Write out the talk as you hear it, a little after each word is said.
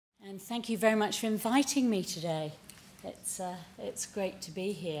And thank you very much for inviting me today. It's great to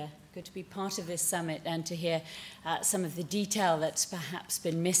be here, good to be part of this summit and to hear some of the detail that's perhaps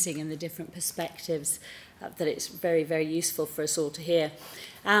been missing in the different perspectives that it's very, very useful for us all to hear.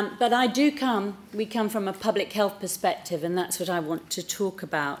 But we come from a public health perspective, and that's what I want to talk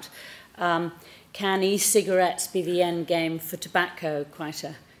about. Can e-cigarettes be the end game for tobacco?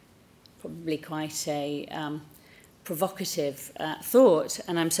 Probably quite a provocative thought,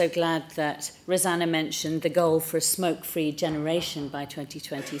 and I'm so glad that Rosanna mentioned the goal for a smoke-free generation by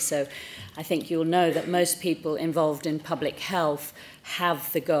 2020. So I think you'll know that most people involved in public health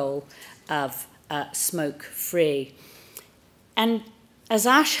have the goal of smoke-free. And as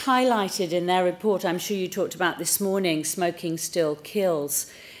Ash highlighted in their report, I'm sure you talked about this morning, smoking still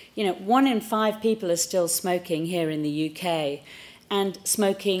kills. You know, 1 in 5 people are still smoking here in the UK. And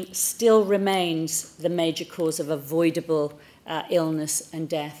smoking still remains the major cause of avoidable illness and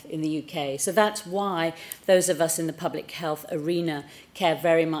death in the UK. So that's why those of us in the public health arena care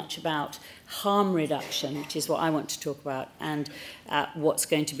very much about harm reduction, which is what I want to talk about, and what's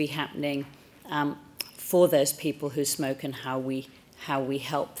going to be happening for those people who smoke and how we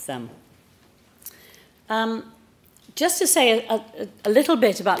help them. Just to say a little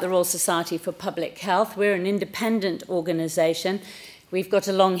bit about the Royal Society for Public Health, we're an independent organisation. We've got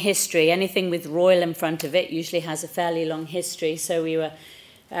a long history. Anything with Royal in front of it usually has a fairly long history. So we were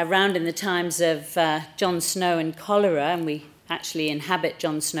around in the times of John Snow and cholera, and we actually inhabit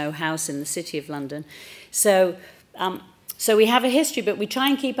John Snow House in the City of London. So we have a history, but we try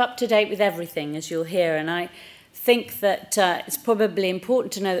and keep up to date with everything, as you'll hear. And I think that it's probably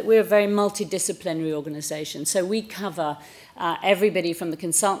important to know that we're a very multidisciplinary organisation. So we cover everybody from the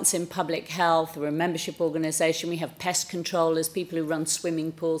consultants in public health. We're a membership organisation. We have pest controllers, people who run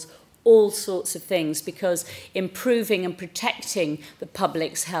swimming pools, all sorts of things, because improving and protecting the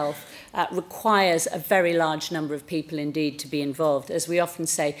public's health requires a very large number of people indeed to be involved. As we often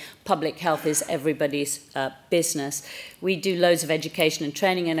say, public health is everybody's business. We do loads of education and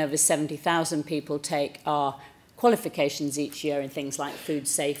training, and over 70,000 people take our qualifications each year in things like food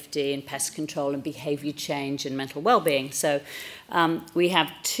safety and pest control and behaviour change and mental well-being. So we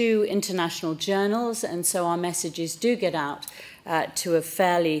have 2 international journals, and so our messages do get out to a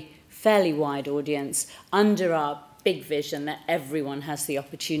fairly wide audience under our big vision that everyone has the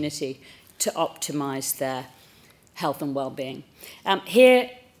opportunity to optimise their health and well-being. Here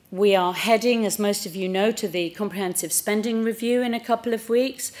we are heading, as most of you know, to the comprehensive spending review in a couple of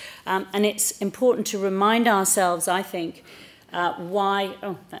weeks. And it's important to remind ourselves, I think, why...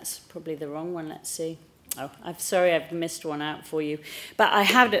 Oh, that's probably the wrong one. Let's see. Oh, I'm sorry, I've missed one out for you. But I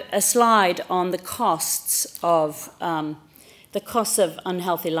had a slide on the costs of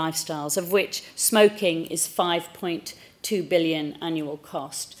unhealthy lifestyles, of which smoking is 5.2 billion annual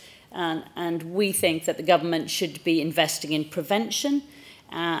cost. And we think that the government should be investing in prevention.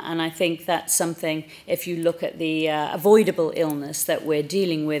 And I think that's something, if you look at the avoidable illness that we're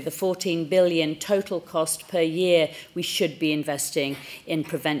dealing with, the 14 billion total cost per year, we should be investing in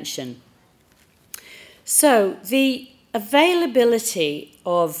prevention. So the availability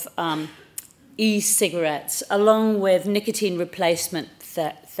of e-cigarettes, along with nicotine replacement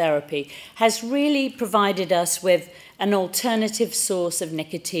therapy, has really provided us with an alternative source of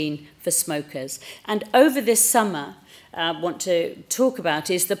nicotine for smokers. And over this summer, want to talk about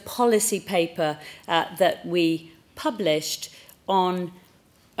is the policy paper that we published on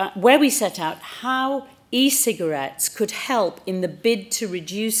where we set out how e-cigarettes could help in the bid to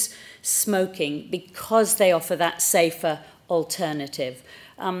reduce smoking because they offer that safer alternative.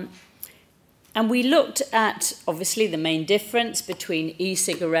 And we looked at, obviously, the main difference between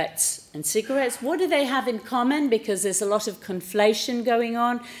e-cigarettes and cigarettes. What do they have in common? Because there's a lot of conflation going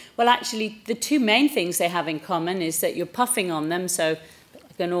on. Well, actually, the 2 main things they have in common is that you're puffing on them, so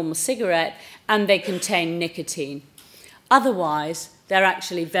like a normal cigarette, and they contain nicotine. Otherwise, they're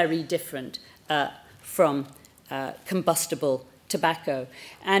actually very different from combustible tobacco.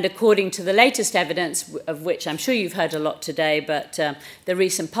 And according to the latest evidence, of which I'm sure you've heard a lot today, but the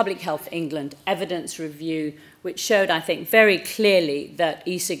recent Public Health England evidence review, which showed, I think, very clearly that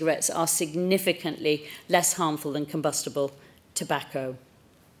e-cigarettes are significantly less harmful than combustible tobacco.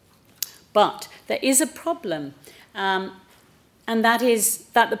 But there is a problem, and that is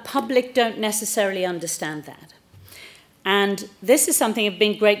that the public don't necessarily understand that. And this is something of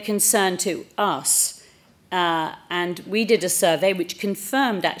been great concern to us. And we did a survey which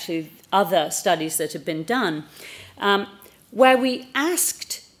confirmed actually other studies that have been done, where we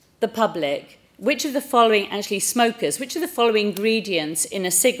asked the public which of the following, actually smokers, which of the following ingredients in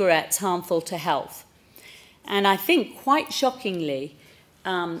a cigarette is harmful to health. And I think quite shockingly,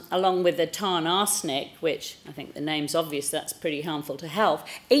 along with the tar and arsenic, which I think the name's obvious, that's pretty harmful to health,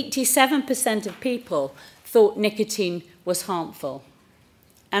 87% of people thought nicotine was harmful.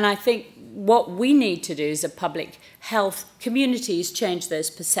 And I think what we need to do as a public health community is change those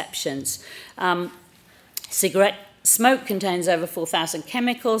perceptions. Cigarette smoke contains over 4,000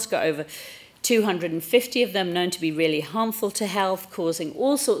 chemicals, got over 250 of them known to be really harmful to health, causing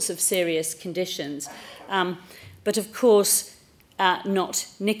all sorts of serious conditions. But of course, not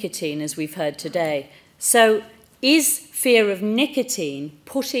nicotine, as we've heard today. So is fear of nicotine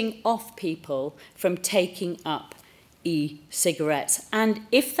putting off people from taking up e-cigarettes? And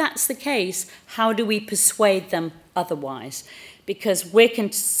if that's the case, how do we persuade them otherwise? Because we're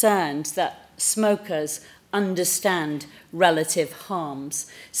concerned that smokers understand relative harms.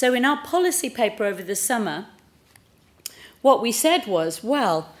 So in our policy paper over the summer, what we said was,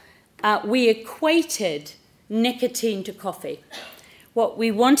 well, we equated nicotine to coffee. What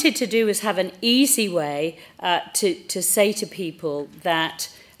we wanted to do was have an easy way to say to people that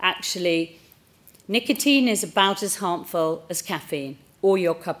actually nicotine is about as harmful as caffeine or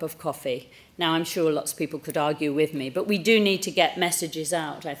your cup of coffee. Now, I'm sure lots of people could argue with me, but we do need to get messages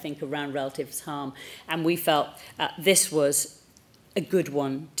out, I think, around relative harm, and we felt this was a good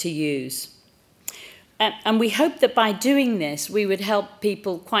one to use. And we hope that by doing this, we would help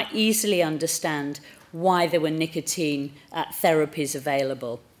people quite easily understand why there were nicotine therapies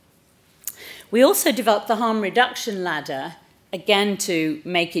available. We also developed the harm reduction ladder, again to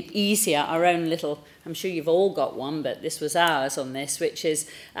make it easier, our own little, I'm sure you've all got one, but this was ours on this, which is,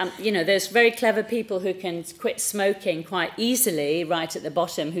 you know, there's very clever people who can quit smoking quite easily right at the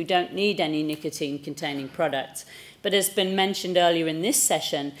bottom who don't need any nicotine-containing products. But as been mentioned earlier in this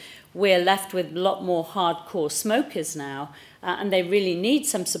session, we're left with a lot more hardcore smokers now, and they really need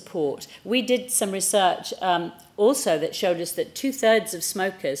some support. We did some research also that showed us that 2/3 of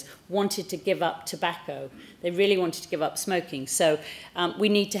smokers wanted to give up tobacco. They really wanted to give up smoking. So we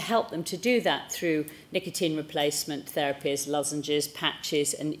need to help them to do that through nicotine replacement therapies, lozenges,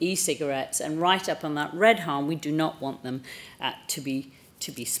 patches, and e-cigarettes. And right up on that red harm, we do not want them to be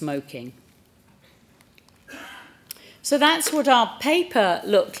smoking. So that's what our paper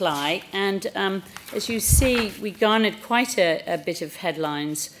looked like, and as you see, we garnered quite a bit of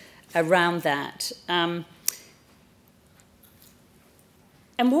headlines around that. And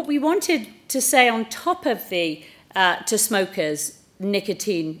what we wanted to say on top of the, to smokers,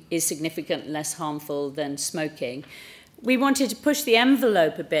 nicotine is significantly less harmful than smoking, we wanted to push the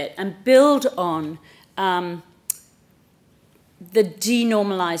envelope a bit and build on the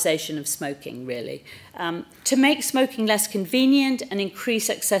denormalization of smoking, really, to make smoking less convenient and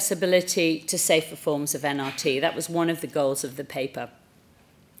increase accessibility to safer forms of NRT. That was one of the goals of the paper.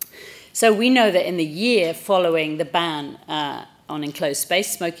 So we know that in the year following the ban on enclosed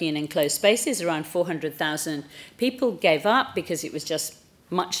space, smoking in enclosed spaces, around 400,000 people gave up because it was just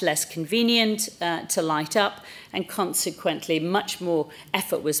much less convenient to light up, and consequently much more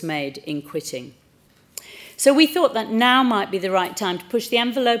effort was made in quitting. So we thought that now might be the right time to push the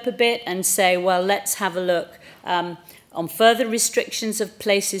envelope a bit and say, well, let's have a look on further restrictions of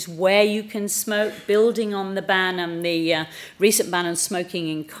places where you can smoke, building on the ban and the recent ban on smoking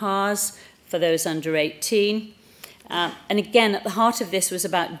in cars for those under 18. And again, at the heart of this was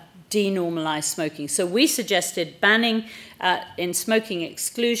about denormalized smoking. So we suggested banning in smoking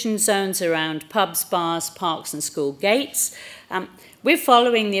exclusion zones around pubs, bars, parks, and school gates. We're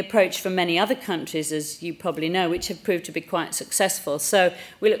following the approach from many other countries, as you probably know, which have proved to be quite successful. So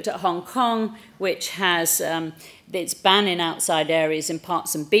we looked at Hong Kong, which has its ban in outside areas in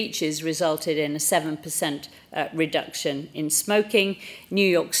parks and beaches resulted in a 7% reduction in smoking. New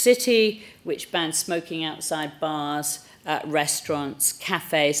York City, which banned smoking outside bars, restaurants,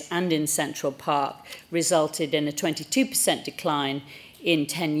 cafes, and in Central Park, resulted in a 22% decline in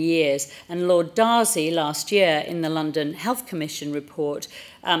 10 years. And Lord Darcy last year in the London Health Commission report,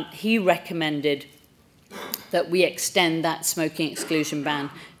 he recommended that we extend that smoking exclusion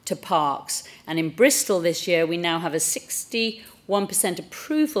ban to parks. And in Bristol this year, we now have a 61%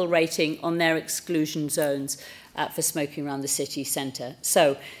 approval rating on their exclusion zones for smoking around the city centre.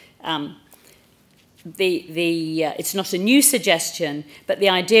 So it's not a new suggestion, but the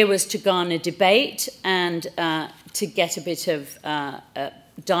idea was to garner debate and to get a bit of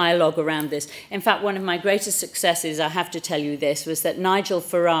dialogue around this. In fact, one of my greatest successes, I have to tell you this, was that Nigel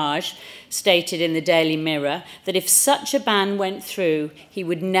Farage stated in the Daily Mirror that if such a ban went through, he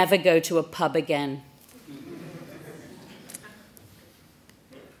would never go to a pub again.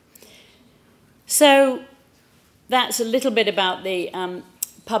 So that's a little bit about the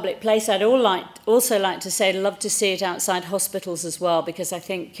public place. I'd also like to say I'd love to see it outside hospitals as well, because I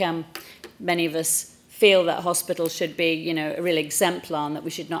think many of us feel that hospitals should be, you know, a real exemplar and that we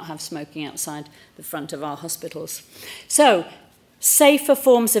should not have smoking outside the front of our hospitals. So, safer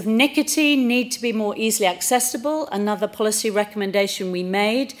forms of nicotine need to be more easily accessible. Another policy recommendation we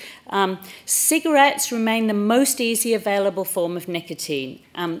made. Cigarettes remain the most easy available form of nicotine.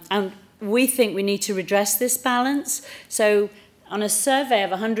 And we think we need to redress this balance. So on a survey of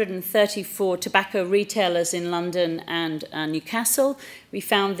 134 tobacco retailers in London and Newcastle, we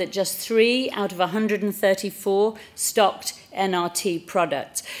found that just 3 out of 134 stocked NRT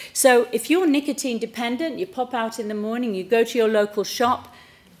products. So if you're nicotine dependent, you pop out in the morning, you go to your local shop,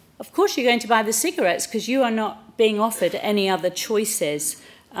 of course you're going to buy the cigarettes because you are not being offered any other choices.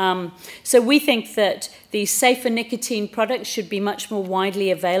 So we think that these safer nicotine products should be much more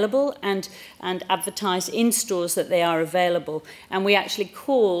widely available and advertised in stores that they are available. And we actually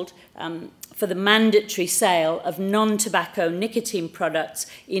called for the mandatory sale of non-tobacco nicotine products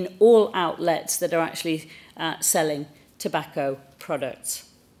in all outlets that are actually selling tobacco products.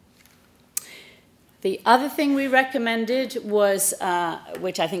 The other thing we recommended was,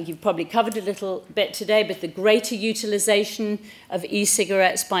 which I think you've probably covered a little bit today, but the greater utilization of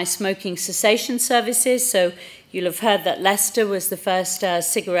e-cigarettes by smoking cessation services. So you'll have heard that Leicester was the first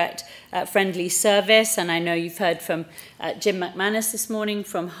cigarette-friendly service, and I know you've heard from Jim McManus this morning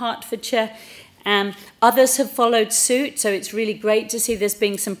from Hertfordshire. Others have followed suit, so it's really great to see there's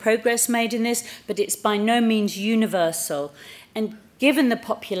been some progress made in this, but it's by no means universal. And given the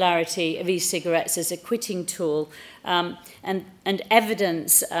popularity of e-cigarettes as a quitting tool and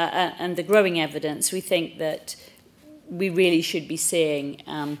evidence, and the growing evidence, we think that we really should be seeing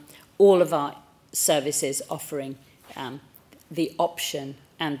all of our services offering the option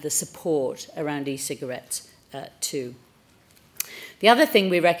and the support around e-cigarettes too. The other thing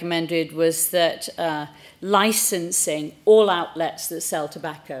we recommended was that licensing all outlets that sell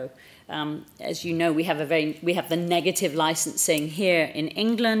tobacco. As you know, we have the negative licensing here in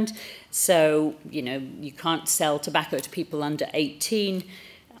England, so you know you can't sell tobacco to people under 18,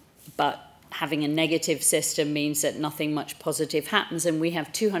 but having a negative system means that nothing much positive happens, and we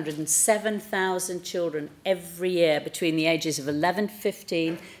have 207,000 children every year between the ages of 11 to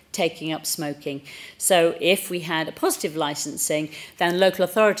 15 taking up smoking. So if we had a positive licensing, then local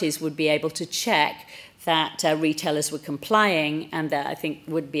authorities would be able to check that retailers were complying, and that I think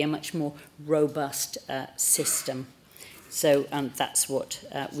would be a much more robust system. So that's what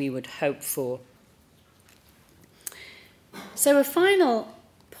we would hope for. So a final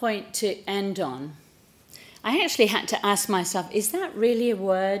point to end on. I actually had to ask myself, is that really a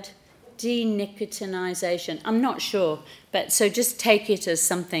word? Denicotinization. I'm not sure, but so just take it as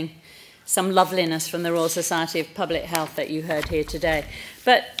something, some loveliness from the Royal Society of Public Health that you heard here today.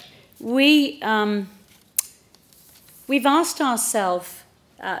 But we've asked ourselves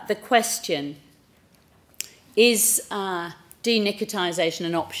the question, is denicotization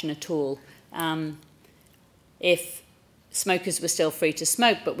an option at all? If smokers were still free to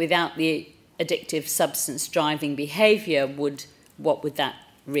smoke, but without the addictive substance driving behavior, what would that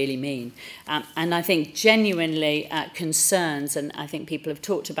really mean? And I think genuinely concerns, and I think people have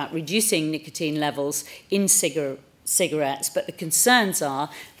talked about reducing nicotine levels in cigarettes, but the concerns are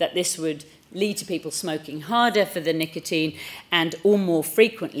that this would lead to people smoking harder for the nicotine and or more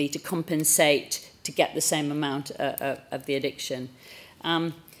frequently to compensate to get the same amount of the addiction.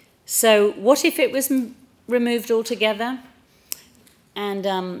 So what if it was removed altogether? And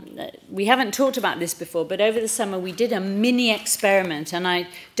we haven't talked about this before, but over the summer we did a mini experiment, and I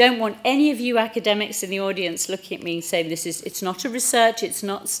don't want any of you academics in the audience looking at me and saying it's not a research, it's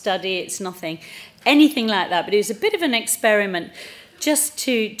not study, it's nothing, anything like that, but it was a bit of an experiment just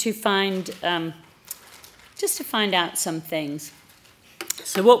to find out some things.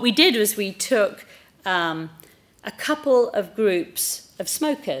 So what we did was we took a couple of groups of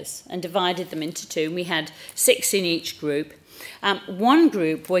smokers and divided them into two, and we had 6 in each group. One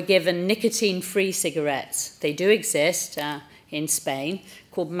group were given nicotine-free cigarettes. They do exist in Spain,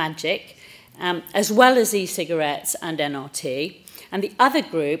 called Magic, as well as e-cigarettes and NRT. And the other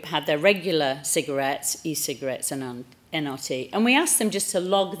group had their regular cigarettes, e-cigarettes and NRT. And we asked them just to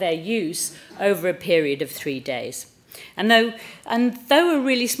log their use over a period of 3 days. And though a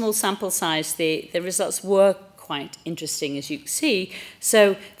really small sample size, the results were quite interesting, as you can see.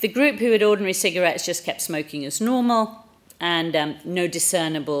 So the group who had ordinary cigarettes just kept smoking as normal, and no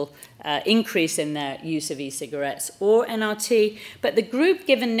discernible increase in their use of e-cigarettes or NRT. But the group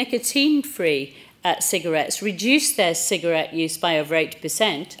given nicotine-free cigarettes reduced their cigarette use by over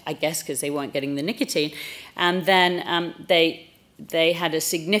 8%, I guess because they weren't getting the nicotine, and then they had a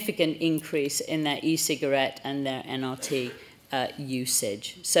significant increase in their e-cigarette and their NRT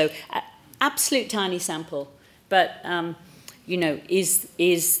usage. So absolute tiny sample, but you know,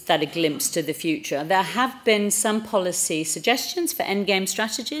 is that a glimpse to the future? There have been some policy suggestions for endgame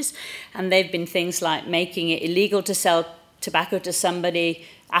strategies, and they've been things like making it illegal to sell tobacco to somebody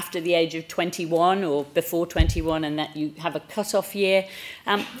after the age of 21 or before 21, and that you have a cut-off year.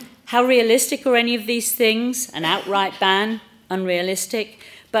 How realistic are any of these things? An outright ban? Unrealistic.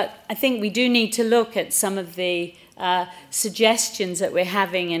 But I think we do need to look at some of the suggestions that we're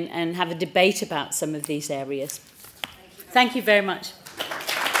having and have a debate about some of these areas. Thank you very much.